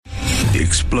The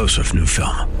explosive new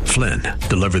film, Flynn,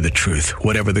 deliver the truth,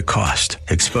 whatever the cost,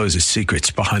 exposes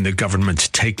secrets behind the government's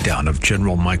takedown of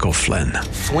General Michael Flynn.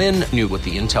 Flynn knew what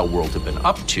the intel world had been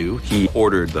up to. He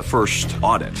ordered the first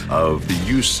audit of the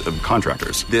use of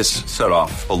contractors. This set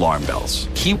off alarm bells.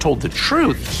 He told the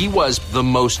truth. He was the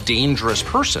most dangerous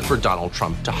person for Donald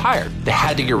Trump to hire. They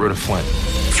had to get rid of Flynn.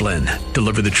 Flynn,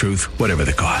 deliver the truth, whatever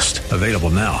the cost. Available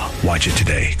now. Watch it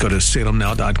today. Go to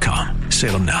salemnow.com.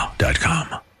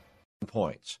 salemnow.com.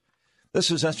 Points. This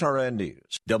is SRN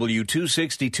News.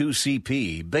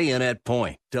 W262CP, Bayonet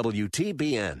Point.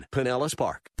 WTBN, Pinellas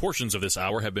Park. Portions of this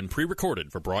hour have been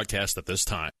pre-recorded for broadcast at this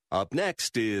time. Up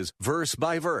next is Verse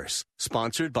by Verse,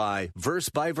 sponsored by Verse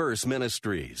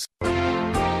Ministries.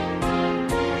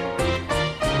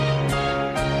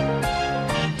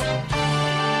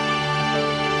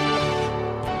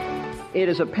 It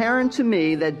is apparent to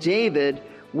me that David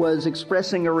was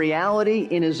expressing a reality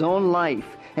in his own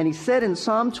life. And he said in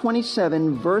Psalm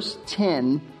 27, verse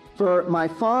 10, "For my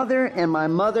father and my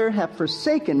mother have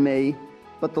forsaken me,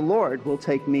 but the Lord will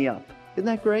take me up." Isn't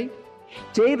that great?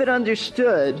 David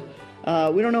understood,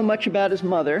 we don't know much about his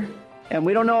mother, and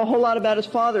we don't know a whole lot about his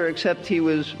father, except he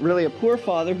was really a poor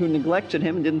father who neglected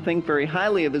him and didn't think very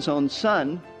highly of his own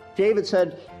son. David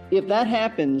said, if that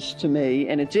happens to me,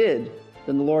 and it did,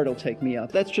 then the Lord will take me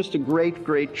up. That's just a great,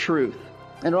 great truth,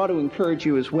 and it ought to encourage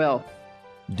you as well.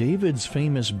 David's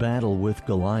famous battle with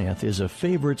Goliath is a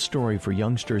favorite story for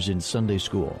youngsters in Sunday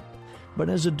school. But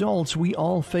as adults, we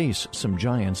all face some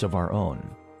giants of our own.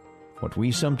 What we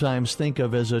sometimes think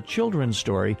of as a children's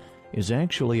story is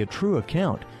actually a true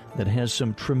account that has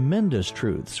some tremendous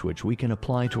truths which we can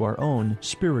apply to our own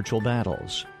spiritual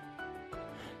battles.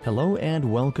 Hello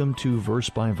and welcome to Verse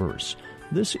by Verse.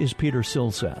 This is Peter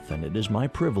Silseth, and it is my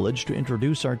privilege to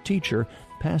introduce our teacher,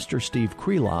 Pastor Steve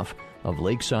Kreloff, of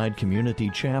Lakeside Community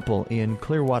Chapel in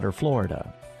Clearwater,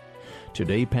 Florida.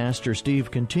 Today, Pastor Steve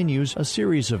continues a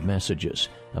series of messages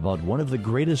about one of the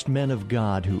greatest men of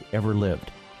God who ever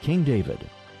lived, King David.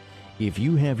 If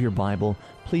you have your Bible,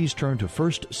 please turn to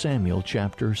 1 Samuel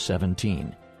chapter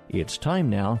 17. It's time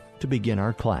now to begin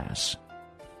our class.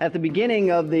 At the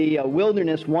beginning of the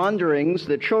wilderness wanderings,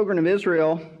 the children of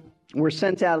Israel were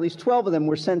sent out, at least 12 of them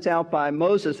were sent out by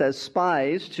Moses as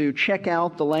spies to check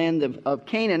out the land of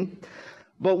Canaan.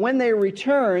 But when they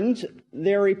returned,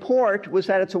 their report was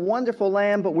that it's a wonderful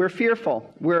land, but we're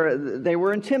fearful. They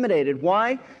were intimidated.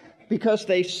 Why? Because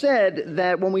they said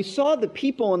that when we saw the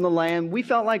people in the land, we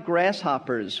felt like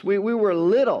grasshoppers. We were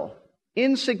little,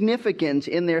 insignificant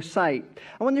in their sight.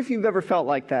 I wonder if you've ever felt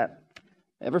like that.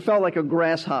 Ever felt like a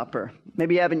grasshopper?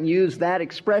 Maybe you haven't used that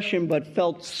expression, but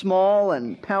felt small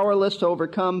and powerless to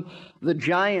overcome the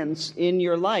giants in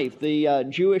your life. The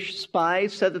Jewish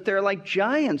spies said that they're like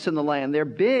giants in the land. They're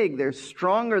big, they're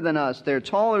stronger than us, they're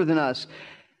taller than us.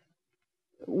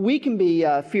 We can be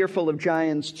fearful of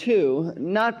giants too,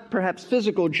 not perhaps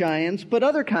physical giants, but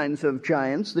other kinds of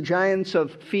giants. The giants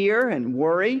of fear and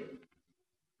worry,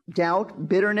 doubt,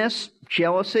 bitterness,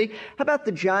 jealousy. How about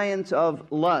the giant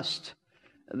of lust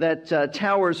that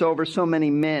towers over so many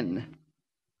men?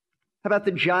 How about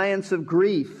the giants of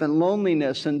grief and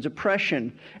loneliness and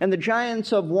depression, and the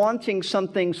giants of wanting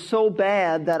something so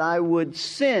bad that I would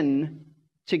sin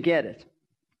to get it?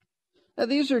 Now,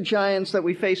 these are giants that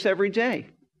we face every day.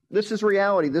 This is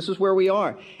reality. This is where we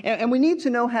are. And we need to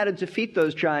know how to defeat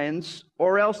those giants,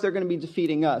 or else they're going to be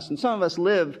defeating us. And some of us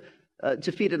live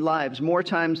defeated lives more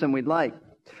times than we'd like.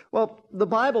 Well, the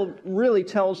Bible really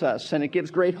tells us, and it gives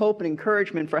great hope and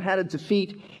encouragement for how to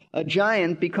defeat a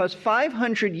giant, because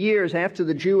 500 years after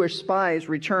the Jewish spies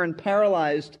returned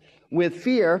paralyzed with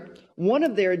fear, one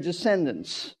of their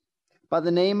descendants, by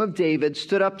the name of David,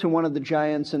 stood up to one of the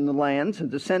giants in the land, a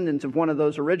descendant of one of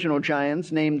those original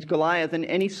giants named Goliath,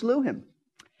 and he slew him.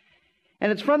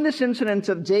 And it's from this incident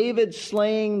of David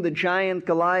slaying the giant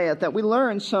Goliath that we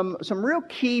learn some real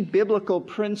key biblical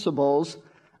principles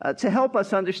to help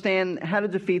us understand how to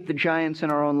defeat the giants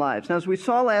in our own lives. Now, as we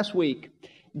saw last week,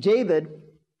 David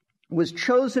was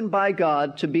chosen by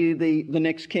God to be the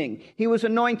next king. He was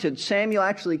anointed. Samuel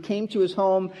actually came to his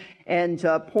home and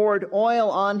poured oil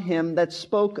on him that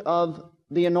spoke of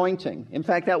the anointing. In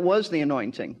fact, that was the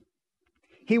anointing.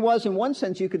 He was, in one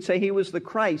sense, you could say he was the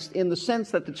Christ, in the sense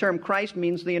that the term Christ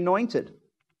means the anointed.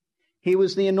 He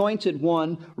was the anointed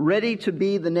one, ready to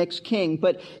be the next king,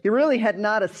 but he really had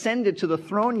not ascended to the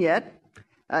throne yet.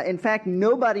 In fact,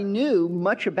 nobody knew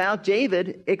much about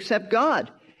David except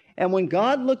God. And when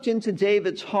God looked into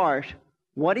David's heart,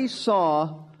 what he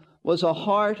saw was a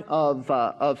heart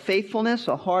of faithfulness,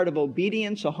 a heart of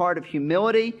obedience, a heart of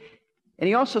humility, and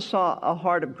he also saw a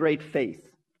heart of great faith.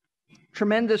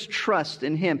 tremendous trust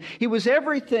in him. He was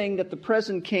everything that the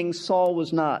present king Saul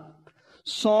was not.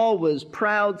 Saul was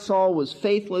proud, Saul was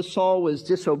faithless, Saul was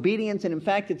disobedient, and in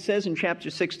fact it says in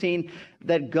chapter 16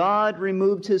 that God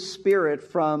removed his spirit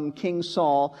from King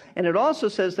Saul, and it also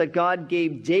says that God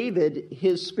gave David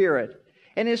his spirit.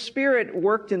 And his spirit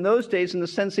worked in those days in the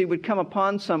sense he would come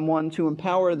upon someone to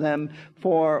empower them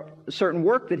for certain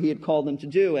work that he had called them to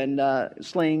do. And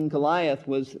slaying Goliath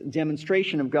was a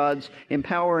demonstration of God's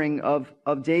empowering of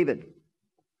David.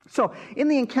 So, in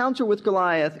the encounter with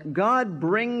Goliath, God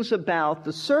brings about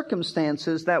the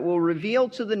circumstances that will reveal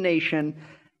to the nation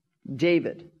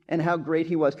David and how great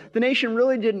he was. The nation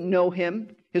really didn't know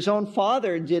him. His own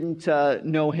father didn't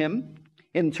know him.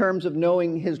 In terms of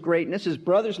knowing his greatness, his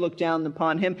brothers looked down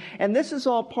upon him. And this is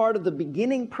all part of the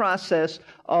beginning process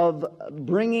of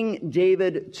bringing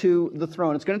David to the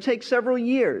throne. It's going to take several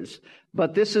years,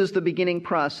 but this is the beginning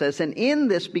process. And in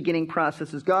this beginning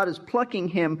process, as God is plucking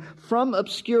him from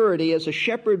obscurity as a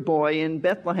shepherd boy in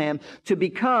Bethlehem to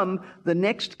become the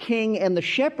next king and the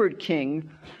shepherd king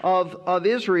of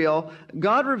Israel,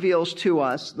 God reveals to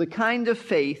us the kind of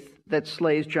faith that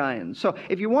slays giants. So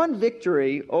if you want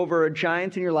victory over a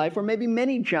giant in your life, or maybe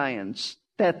many giants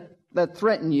that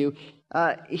threaten you,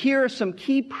 here are some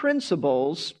key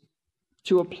principles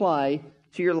to apply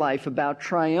to your life about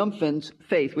triumphant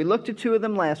faith. We looked at two of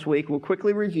them last week. We'll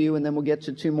quickly review, and then we'll get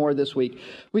to two more this week.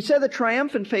 We said that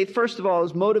triumphant faith, first of all,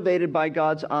 is motivated by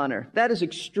God's honor. That is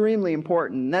extremely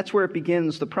important, and that's where it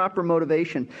begins, the proper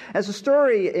motivation. As the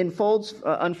story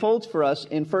unfolds for us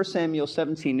in 1 Samuel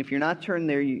 17, if you're not turned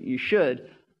there, you should.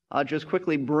 I'll just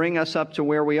quickly bring us up to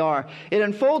where we are. It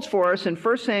unfolds for us in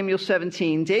 1 Samuel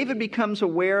 17. David becomes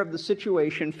aware of the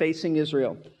situation facing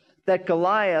Israel. That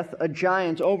Goliath, a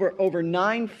giant over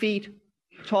 9 feet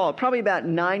tall, probably about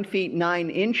 9 feet 9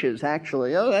 inches,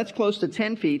 actually. Oh, that's close to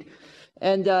 10 feet.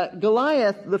 And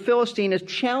Goliath, the Philistine, is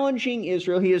challenging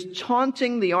Israel. He is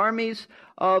taunting the armies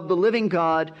of the living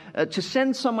God to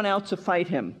send someone out to fight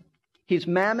him. He's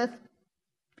mammoth.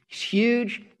 He's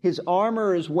huge. His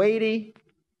armor is weighty.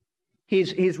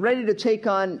 He's ready to take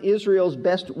on Israel's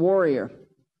best warrior.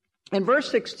 And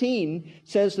verse 16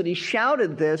 says that he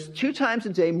shouted this 2 times a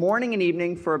day, morning and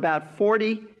evening, for about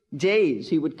 40 days.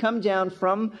 He would come down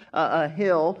from a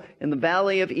hill in the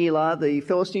valley of Elah. The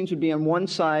Philistines would be on one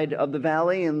side of the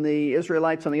valley and the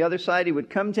Israelites on the other side. He would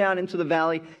come down into the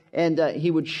valley and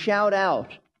he would shout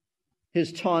out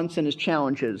his taunts and his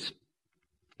challenges.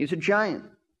 He's a giant.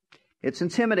 It's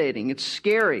intimidating. It's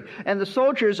scary. And the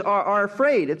soldiers are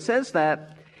afraid. It says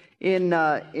that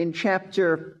in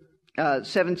chapter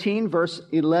 17, verse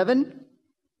 11.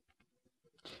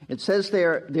 It says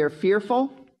they're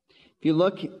fearful. If you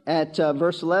look at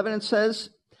verse 11, it says,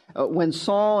 when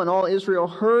Saul and all Israel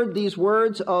heard these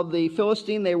words of the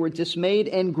Philistine, they were dismayed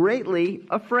and greatly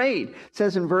afraid. It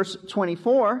says in verse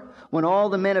 24, when all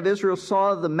the men of Israel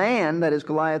saw the man, that is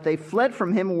Goliath, they fled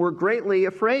from him and were greatly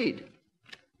afraid.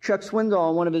 Chuck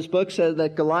Swindoll, in one of his books, said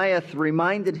that Goliath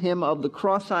reminded him of the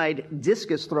cross-eyed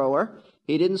discus thrower.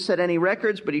 He didn't set any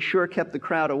records, but he sure kept the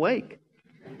crowd awake.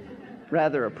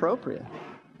 Rather appropriate.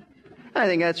 I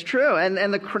think that's true. And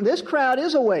this crowd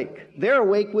is awake. They're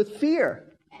awake with fear.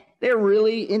 They're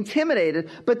really intimidated.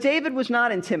 But David was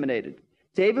not intimidated.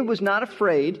 David was not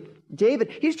afraid.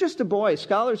 He's just a boy.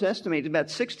 Scholars estimate about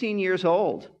 16 years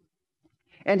old.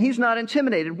 And he's not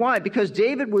intimidated. Why? Because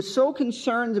David was so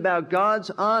concerned about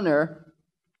God's honor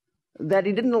that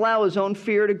he didn't allow his own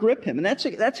fear to grip him. And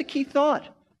that's a key thought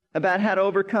about how to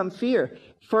overcome fear.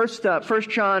 1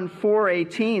 John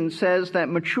 4:18 says that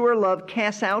mature love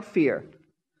casts out fear.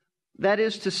 That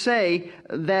is to say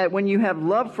that when you have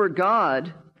love for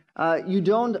God, you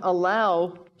don't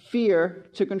allow fear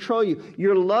to control you.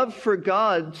 Your love for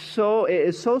God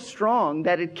is so strong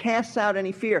that it casts out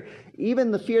any fear,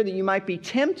 even the fear that you might be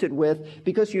tempted with,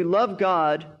 because you love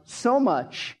God so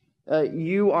much,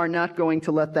 you are not going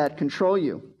to let that control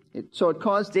you. So it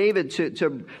caused David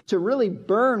to really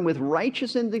burn with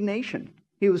righteous indignation.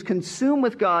 He was consumed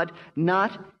with God,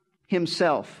 not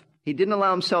himself. He didn't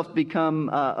allow himself to become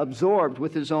absorbed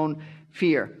with his own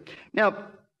fear. Now,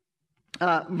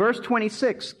 verse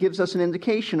 26 gives us an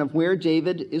indication of where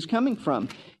David is coming from.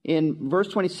 In verse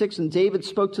 26, and David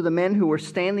spoke to the men who were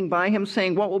standing by him,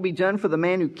 saying, what will be done for the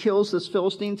man who kills this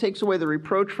Philistine, takes away the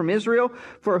reproach from Israel?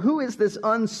 For who is this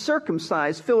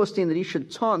uncircumcised Philistine that he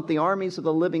should taunt the armies of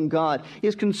the living God? He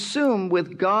is consumed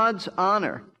with God's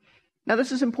honor. Now,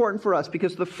 this is important for us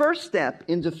because the first step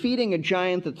in defeating a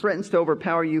giant that threatens to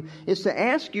overpower you is to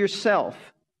ask yourself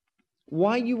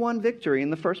why you won victory in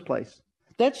the first place.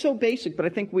 That's so basic, but I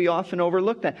think we often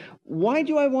overlook that. Why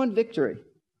do I want victory?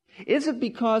 Is it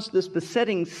because this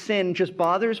besetting sin just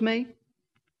bothers me?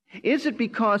 Is it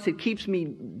because it keeps me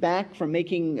back from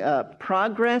making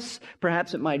progress,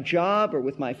 perhaps at my job or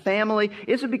with my family?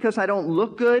 Is it because I don't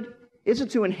look good? Is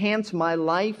it to enhance my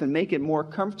life and make it more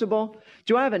comfortable?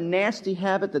 Do I have a nasty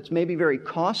habit that's maybe very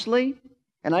costly?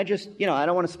 And I just, I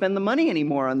don't want to spend the money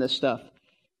anymore on this stuff.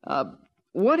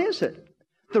 What is it?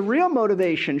 The real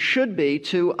motivation should be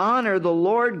to honor the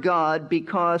Lord God,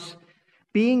 because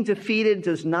being defeated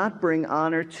does not bring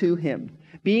honor to Him.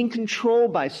 Being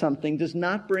controlled by something does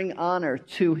not bring honor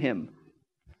to Him.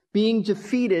 Being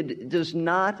defeated does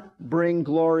not bring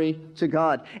glory to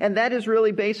God. And that is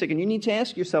really basic. And you need to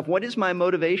ask yourself, what is my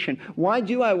motivation? Why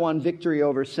do I want victory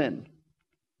over sin?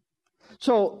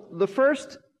 So the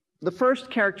first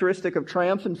characteristic of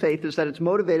triumphant faith is that it's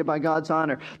motivated by God's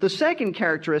honor. The second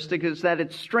characteristic is that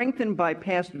it's strengthened by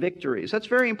past victories. That's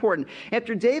very important.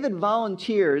 After David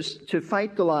volunteers to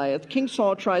fight Goliath, King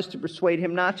Saul tries to persuade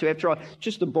him not to. After all,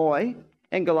 just a boy,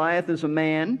 and Goliath is a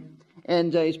man,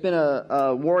 and he's been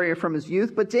a warrior from his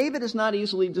youth. But David is not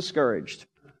easily discouraged.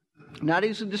 Not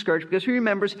easily discouraged because he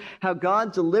remembers how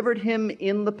God delivered him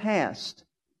in the past.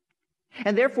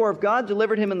 And therefore, if God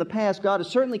delivered him in the past, God is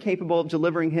certainly capable of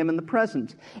delivering him in the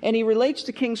present. And he relates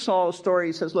to King Saul's story.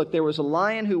 He says, look, there was a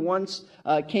lion who once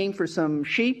came for some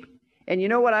sheep, and you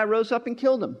know what? I rose up and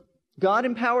killed him. God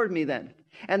empowered me then.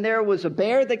 And there was a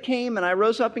bear that came, and I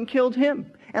rose up and killed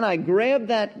him. And I grabbed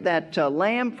that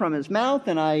lamb from his mouth,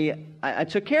 and I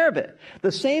took care of it.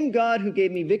 The same God who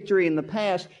gave me victory in the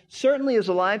past certainly is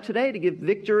alive today to give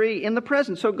victory in the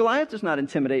present. So Goliath does not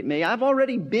intimidate me. I've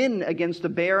already been against a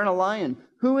bear and a lion.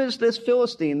 Who is this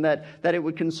Philistine that it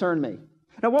would concern me?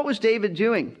 Now, what was David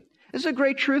doing? This is a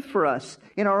great truth for us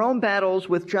in our own battles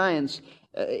with giants.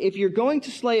 If you're going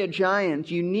to slay a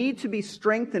giant, you need to be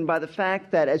strengthened by the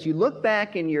fact that as you look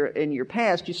back in your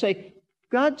past, you say,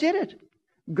 God did it.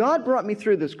 God brought me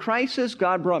through this crisis.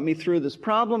 God brought me through this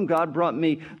problem. God brought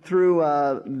me through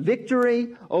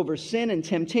victory over sin and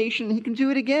temptation. He can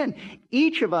do it again.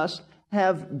 Each of us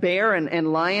have bear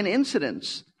and lion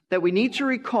incidents that we need to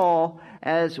recall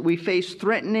as we face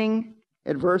threatening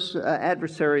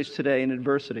adversaries today in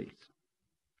adversities.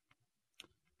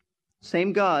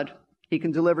 Same God, He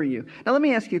can deliver you. Now let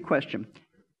me ask you a question.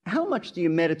 How much do you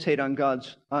meditate on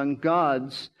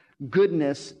God's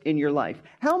goodness in your life?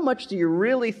 How much do you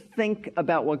really think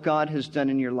about what God has done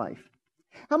in your life?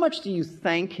 How much do you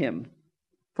thank Him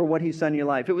for what He's done in your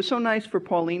life? It was so nice for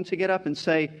Pauline to get up and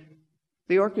say,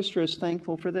 the orchestra is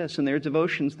thankful for this. In their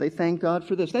devotions, they thank God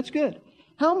for this. That's good.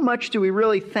 How much do we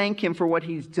really thank Him for what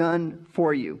He's done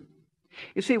for you?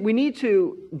 You see, we need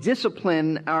to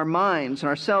discipline our minds and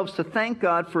ourselves to thank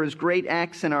God for His great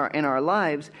acts in our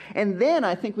lives. And then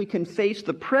I think we can face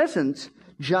the present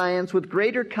giants with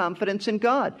greater confidence in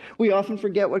God. We often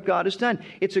forget what God has done.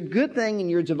 It's a good thing in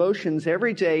your devotions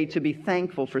every day to be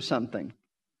thankful for something,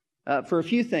 for a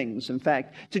few things, in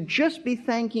fact, to just be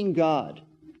thanking God.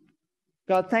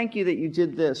 God, thank you that you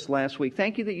did this last week.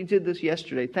 Thank you that you did this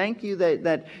yesterday. Thank you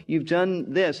that you've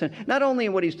done this. And not only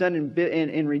in what He's done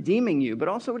in redeeming you, but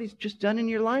also what He's just done in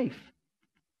your life.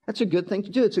 That's a good thing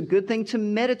to do. It's a good thing to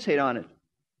meditate on it.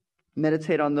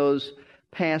 Meditate on those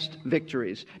past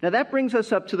victories. Now that brings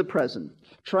us up to the present.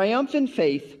 Triumphant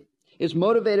faith is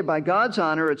motivated by God's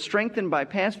honor. It's strengthened by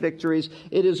past victories.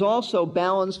 It is also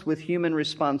balanced with human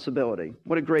responsibility.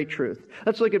 What a great truth.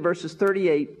 Let's look at verses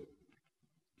 38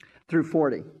 through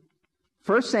 40.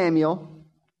 1 Samuel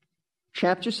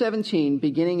chapter 17,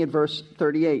 beginning at verse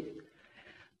 38.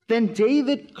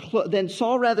 Then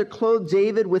Saul clothed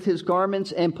David with his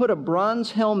garments and put a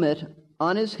bronze helmet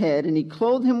on his head, and he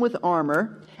clothed him with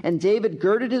armor. And David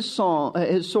girded his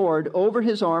sword over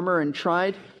his armor and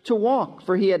tried to walk,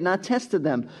 for he had not tested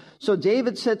them. So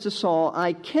David said to Saul,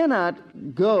 I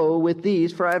cannot go with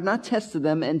these, for I have not tested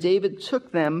them. And David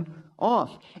took them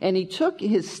off. And he took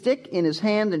his stick in his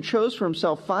hand and chose for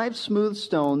himself 5 smooth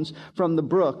stones from the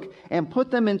brook and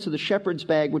put them into the shepherd's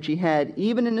bag which he had,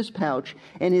 even in his pouch.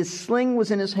 And his sling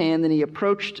was in his hand, and he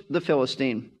approached the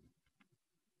Philistine.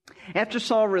 After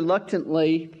Saul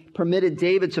reluctantly permitted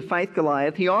David to fight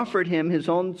Goliath, he offered him his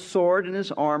own sword and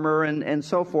his armor and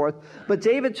so forth. But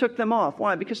David took them off.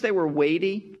 Why? Because they were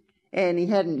weighty and he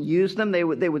hadn't used them. They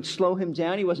would slow him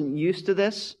down. He wasn't used to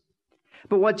this.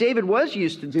 But what David was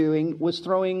used to doing was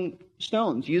throwing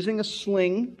stones, using a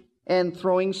sling and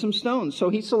throwing some stones. So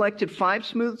he selected 5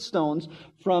 smooth stones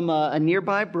from a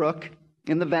nearby brook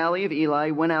in the valley of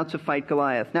Eli, went out to fight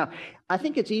Goliath. Now, I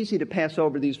think it's easy to pass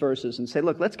over these verses and say,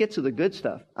 look, let's get to the good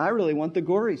stuff. I really want the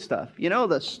gory stuff. You know,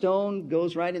 the stone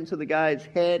goes right into the guy's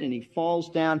head and he falls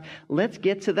down. Let's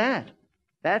get to that.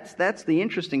 That's the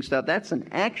interesting stuff. That's an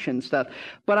action stuff.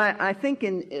 But I think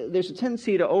there's a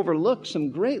tendency to overlook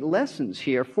some great lessons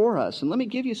here for us. And let me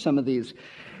give you some of these.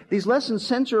 These lessons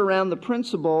center around the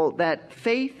principle that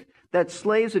faith that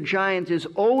slays a giant is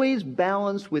always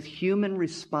balanced with human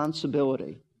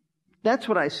responsibility. That's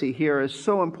what I see here as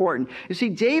so important. You see,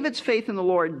 David's faith in the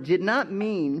Lord did not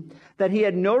mean that he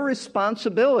had no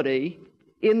responsibility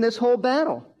in this whole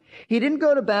battle. He didn't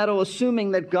go to battle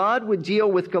assuming that God would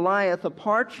deal with Goliath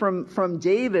apart from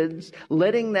David's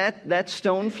letting that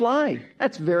stone fly.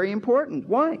 That's very important.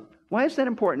 Why? Why is that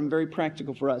important and very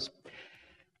practical for us?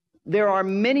 There are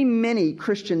many, many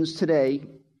Christians today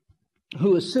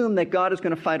who assume that God is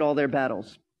going to fight all their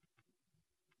battles.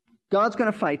 God's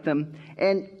going to fight them,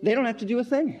 and they don't have to do a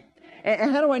thing. And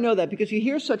how do I know that? Because you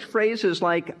hear such phrases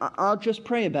like, I'll just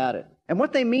pray about it. And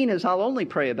what they mean is, I'll only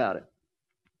pray about it.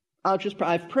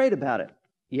 I've prayed about it.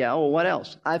 Yeah, well, what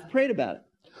else? I've prayed about it.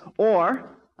 Or,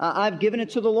 I've given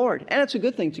it to the Lord. And it's a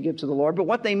good thing to give to the Lord, but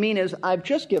what they mean is, I've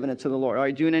just given it to the Lord. Are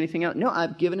you doing anything else? No,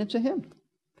 I've given it to Him.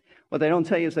 What they don't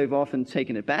tell you is they've often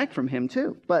taken it back from Him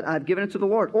too. But I've given it to the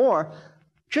Lord. Or,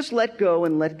 just let go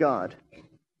and let God.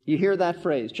 You hear that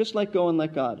phrase, just let go and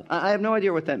let God. I have no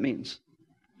idea what that means.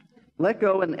 Let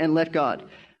go and let God.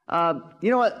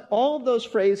 You know what? All of those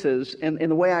phrases, in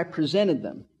the way I presented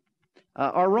them,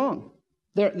 are wrong.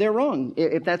 They're wrong.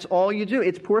 If that's all you do,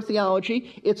 it's poor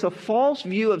theology. It's a false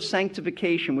view of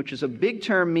sanctification, which is a big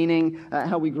term meaning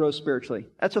how we grow spiritually.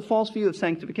 That's a false view of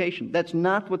sanctification. That's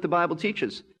not what the Bible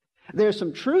teaches. There's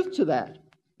some truth to that,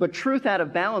 but truth out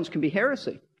of balance can be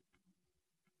heresy.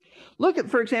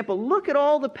 For example, look at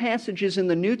all the passages in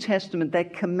the New Testament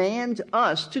that command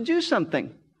us to do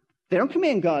something. They don't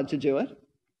command God to do it.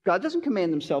 God doesn't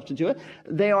command Himself to do it.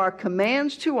 They are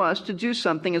commands to us to do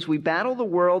something as we battle the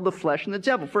world, the flesh, and the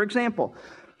devil. For example,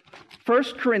 1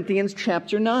 Corinthians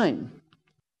chapter 9.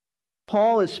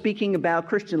 Paul is speaking about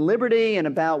Christian liberty and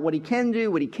about what he can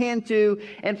do, what he can't do.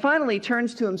 And finally, he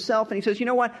turns to himself and he says, you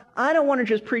know what? I don't want to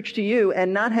just preach to you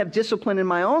and not have discipline in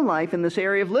my own life in this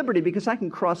area of liberty because I can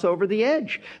cross over the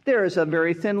edge. There is a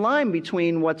very thin line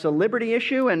between what's a liberty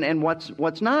issue and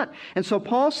what's not. And so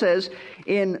Paul says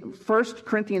in 1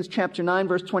 Corinthians chapter 9,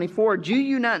 verse 24, do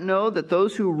you not know that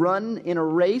those who run in a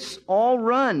race all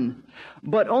run,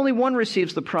 but only one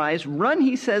receives the prize? Run,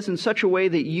 he says, in such a way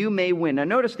that you may win. Now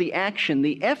notice the action,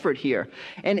 the effort here.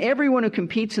 And everyone who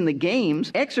competes in the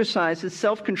games exercises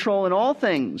self-control in all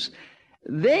things.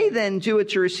 They then do it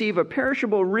to receive a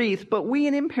perishable wreath, but we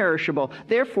an imperishable.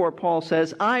 Therefore, Paul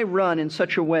says, I run in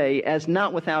such a way as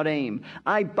not without aim.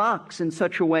 I box in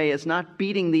such a way as not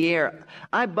beating the air.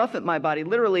 I buffet my body.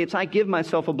 Literally, it's I give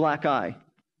myself a black eye.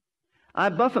 I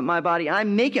buffet my body, I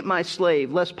make it my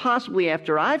slave, lest possibly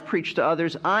after I've preached to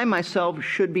others, I myself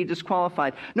should be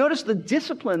disqualified. Notice the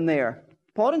discipline there.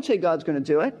 Paul didn't say God's going to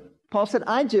do it. Paul said,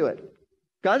 I do it.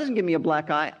 God doesn't give me a black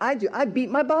eye. I do. I beat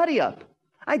my body up.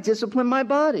 I discipline my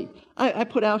body. I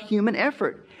put out human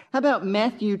effort. How about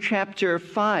Matthew chapter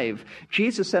 5?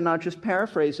 Jesus said, and I'll just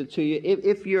paraphrase it to you,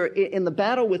 if you're in the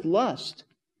battle with lust,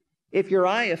 if your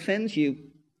eye offends you,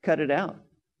 cut it out.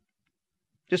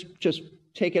 Just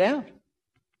take it out.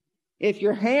 If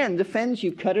your hand offends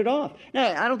you, cut it off.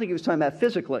 Now, I don't think he was talking about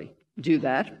physically do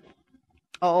that,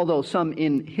 although some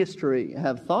in history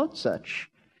have thought such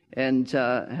and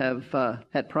have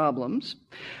had problems.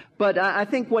 But I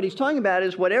think what he's talking about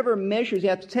is whatever measures you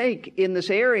have to take in this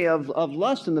area of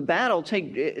lust in the battle,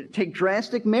 take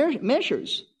drastic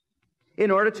measures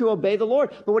in order to obey the Lord.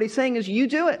 But what he's saying is you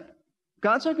do it.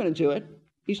 God's not going to do it.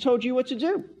 He's told you what to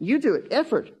do. You do it.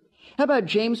 Effort. How about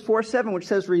James 4:7, which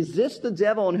says, resist the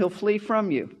devil and he'll flee from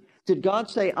you? Did God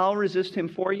say, I'll resist him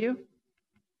for you?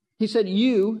 He said,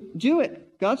 you do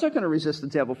it. God's not going to resist the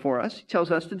devil for us. He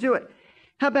tells us to do it.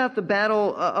 How about the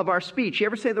battle of our speech? You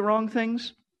ever say the wrong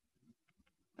things?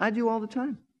 I do all the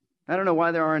time. I don't know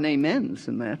why there aren't amens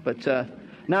in that, but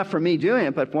not for me doing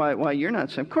it, but why you're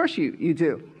not saying. Of course you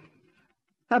do.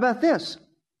 How about this?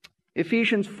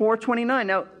 Ephesians 4:29.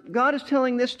 Now, God is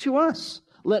telling this to us.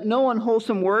 Let no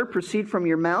unwholesome word proceed from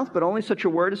your mouth, but only such a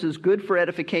word as is good for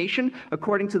edification,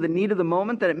 according to the need of the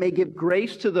moment, that it may give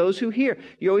grace to those who hear.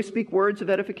 You always speak words of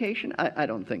edification? I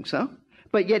don't think so.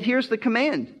 But yet here's the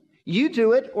command. You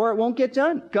do it or it won't get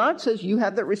done. God says you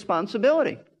have that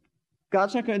responsibility.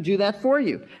 God's not going to do that for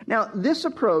you. Now, this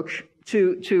approach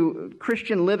to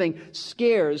Christian living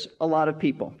scares a lot of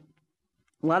people.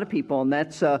 A lot of people, and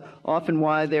that's often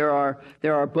why there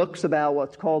are books about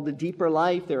what's called the deeper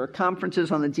life. There are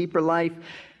conferences on the deeper life.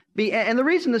 And the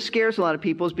reason this scares a lot of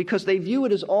people is because they view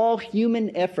it as all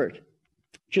human effort.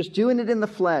 just doing it in the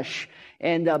flesh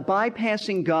and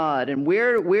bypassing God. And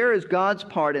where is God's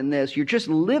part in this? You're just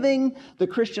living the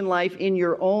Christian life in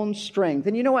your own strength.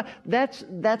 And you know what?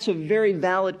 That's a very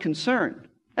valid concern.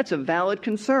 That's a valid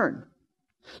concern.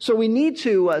 So we need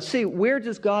to see, where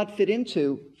does God fit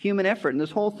into human effort in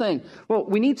this whole thing? Well,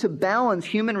 we need to balance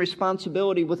human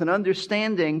responsibility with an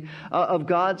understanding of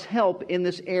God's help in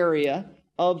this area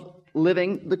of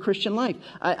living the Christian life.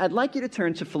 I'd like you to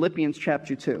turn to Philippians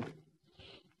chapter 2.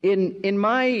 In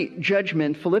my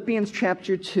judgment, Philippians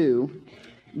chapter 2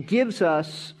 gives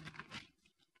us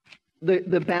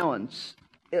the balance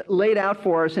laid out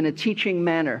for us in a teaching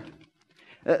manner.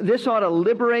 This ought to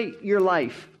liberate your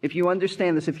life if you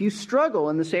understand this. If you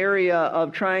struggle in this area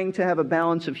of trying to have a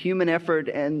balance of human effort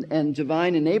and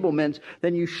divine enablement,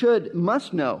 then you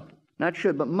must know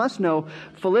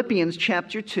Philippians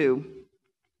chapter 2,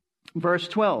 verse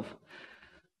 12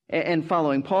 and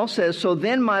following. Paul says, "So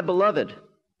then, my beloved,"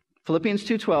 Philippians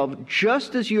 2:12,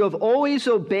 "just as you have always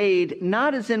obeyed,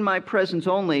 not as in my presence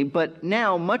only, but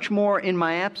now much more in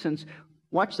my absence,"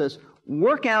 watch this,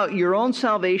 "work out your own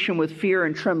salvation with fear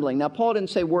and trembling." Now, Paul didn't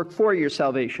say work for your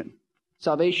salvation.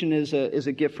 Salvation is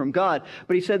a gift from God.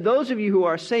 But he said, those of you who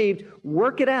are saved,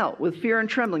 work it out with fear and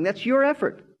trembling. That's your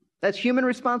effort. That's human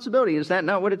responsibility. Is that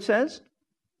not what it says?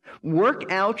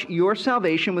 Work out your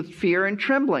salvation with fear and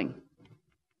trembling.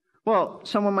 Well,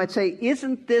 someone might say,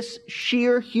 isn't this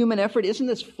sheer human effort? Isn't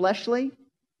this fleshly?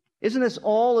 Isn't this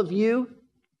all of you?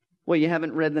 Well, you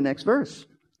haven't read the next verse.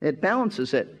 It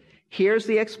balances it. Here's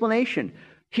the explanation.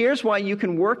 Here's why you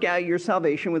can work out your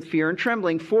salvation with fear and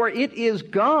trembling. For it is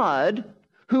God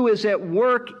who is at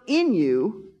work in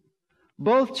you,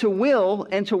 both to will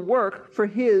and to work for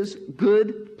His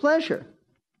good pleasure.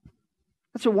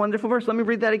 That's a wonderful verse. Let me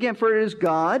read that again. For it is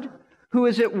God who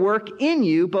is at work in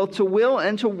you, both to will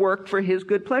and to work for His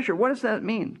good pleasure. What does that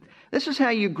mean? This is how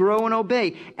you grow and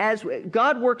obey. As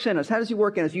God works in us, how does He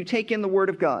work in us? You take in the Word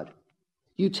of God.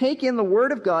 You take in the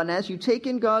Word of God, and as you take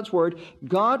in God's Word,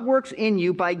 God works in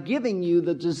you by giving you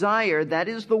the desire, that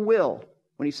is the will,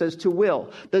 when He says to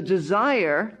will, the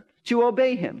desire to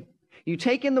obey Him. You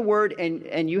take in the Word,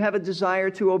 and you have a desire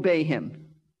to obey Him.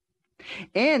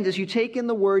 And as you take in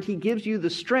the Word, He gives you the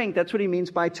strength. That's what He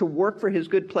means by to work for His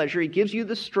good pleasure. He gives you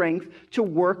the strength to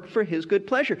work for His good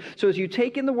pleasure. So as you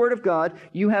take in the Word of God,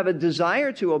 you have a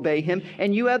desire to obey Him,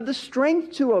 and you have the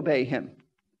strength to obey Him.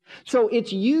 So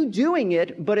it's you doing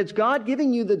it, but it's God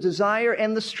giving you the desire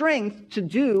and the strength to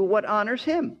do what honors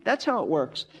Him. That's how it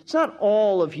works. It's not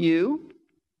all of you,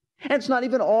 and it's not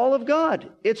even all of God.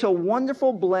 It's a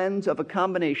wonderful blend of a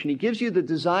combination. He gives you the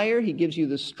desire, He gives you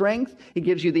the strength, He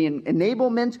gives you the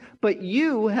enablement, but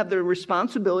you have the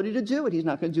responsibility to do it. He's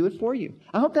not going to do it for you.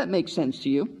 I hope that makes sense to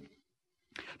you.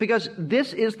 Because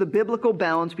this is the biblical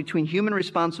balance between human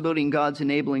responsibility and God's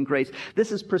enabling grace. This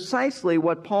is precisely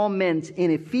what Paul meant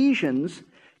in Ephesians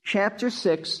chapter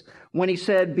 6 when he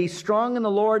said, "Be strong in the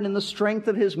Lord and in the strength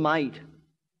of His might."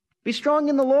 Be strong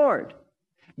in the Lord.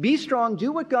 Be strong,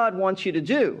 do what God wants you to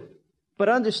do, but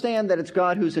understand that it's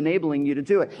God who's enabling you to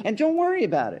do it. And don't worry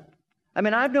about it. I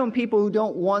mean, I've known people who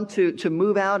don't want to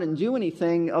move out and do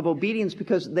anything of obedience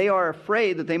because they are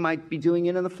afraid that they might be doing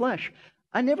it in the flesh.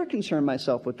 I never concern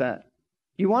myself with that.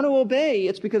 You want to obey,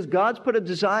 it's because God's put a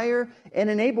desire and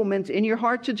enablement in your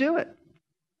heart to do it.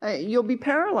 You'll be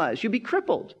paralyzed. You'll be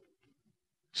crippled.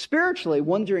 Spiritually,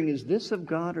 wondering, is this of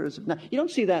God or is it not? You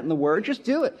don't see that in the Word. Just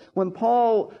do it. When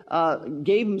Paul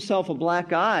gave himself a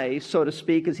black eye, so to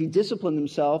speak, as he disciplined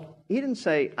himself, he didn't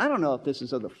say, I don't know if this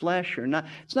is of the flesh or not.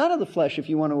 It's not of the flesh if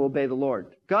you want to obey the Lord.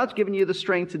 God's given you the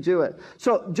strength to do it.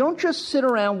 So don't just sit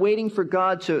around waiting for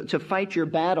God to fight your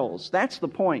battles. That's the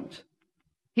point.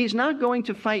 He's not going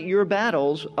to fight your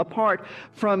battles apart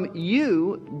from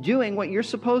you doing what you're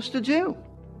supposed to do.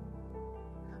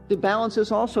 The balance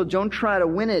is also, don't try to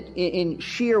win it in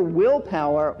sheer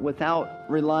willpower without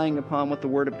relying upon what the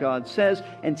Word of God says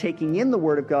and taking in the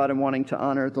Word of God and wanting to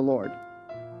honor the Lord.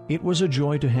 It was a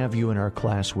joy to have you in our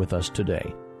class with us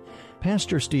today.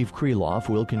 Pastor Steve Kreloff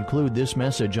will conclude this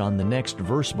message on the next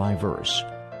Verse by Verse.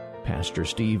 Pastor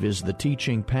Steve is the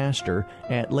teaching pastor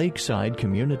at Lakeside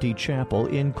Community Chapel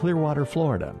in Clearwater,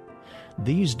 Florida.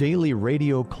 These daily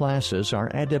radio classes are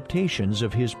adaptations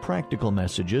of his practical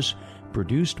messages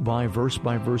produced by Verse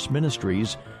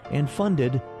Ministries and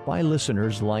funded by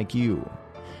listeners like you.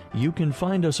 You can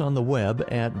find us on the web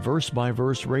at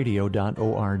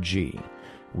versebyverseradio.org.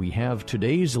 We have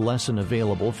today's lesson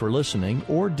available for listening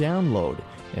or download,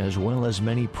 as well as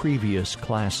many previous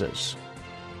classes.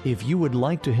 If you would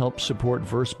like to help support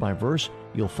Verse by Verse,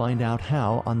 you'll find out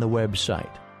how on the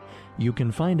website. You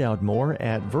can find out more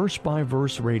at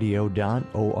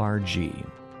versebyverseradio.org.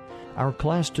 Our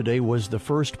class today was the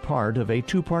first part of a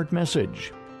two-part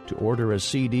message. To order a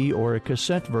CD or a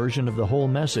cassette version of the whole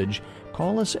message,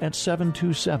 call us at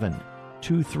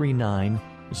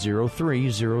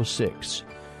 727-239-0306.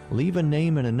 Leave a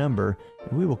name and a number,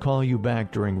 and we will call you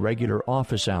back during regular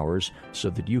office hours so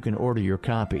that you can order your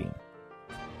copy.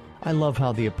 I love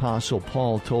how the Apostle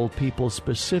Paul told people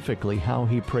specifically how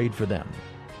he prayed for them.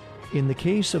 In the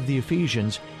case of the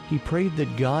Ephesians, he prayed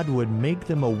that God would make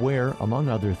them aware, among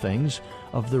other things,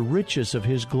 of the riches of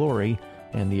His glory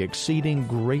and the exceeding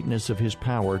greatness of His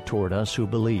power toward us who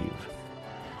believe.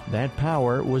 That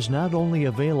power was not only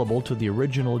available to the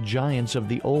original giants of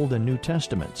the Old and New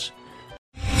Testaments.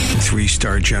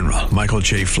 3-star General Michael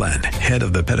J. Flynn, head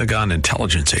of the Pentagon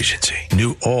Intelligence Agency,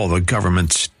 knew all the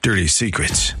government's dirty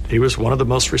secrets. He was one of the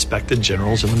most respected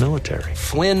generals in the military.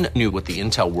 Flynn knew what the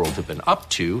intel world had been up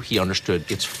to. He understood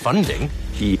its funding.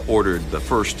 He ordered the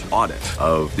first audit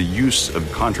of the use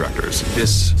of contractors.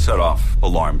 This set off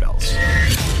alarm bells.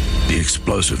 The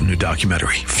explosive new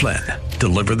documentary, Flynn,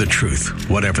 Deliver the Truth,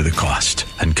 Whatever the Cost,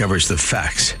 uncovers the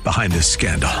facts behind this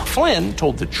scandal. Flynn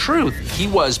told the truth. He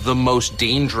was the most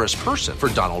dangerous person for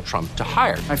Donald Trump to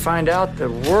hire. I find out the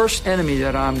worst enemy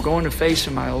that I'm going to face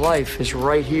in my life is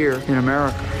right here in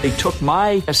America. They took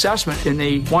my assessment and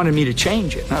they wanted me to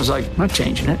change it. And I was like, I'm not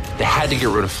changing it. They had to get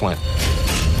rid of Flynn.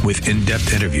 With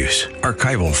in-depth interviews,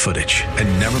 archival footage, and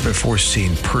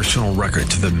never-before-seen personal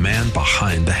records of the man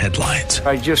behind the headlines.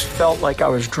 I just felt like I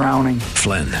was drowning.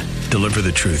 Flynn, Deliver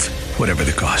the Truth, Whatever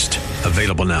the Cost.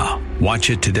 Available now.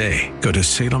 Watch it today. Go to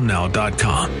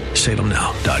salemnow.com.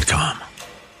 salemnow.com.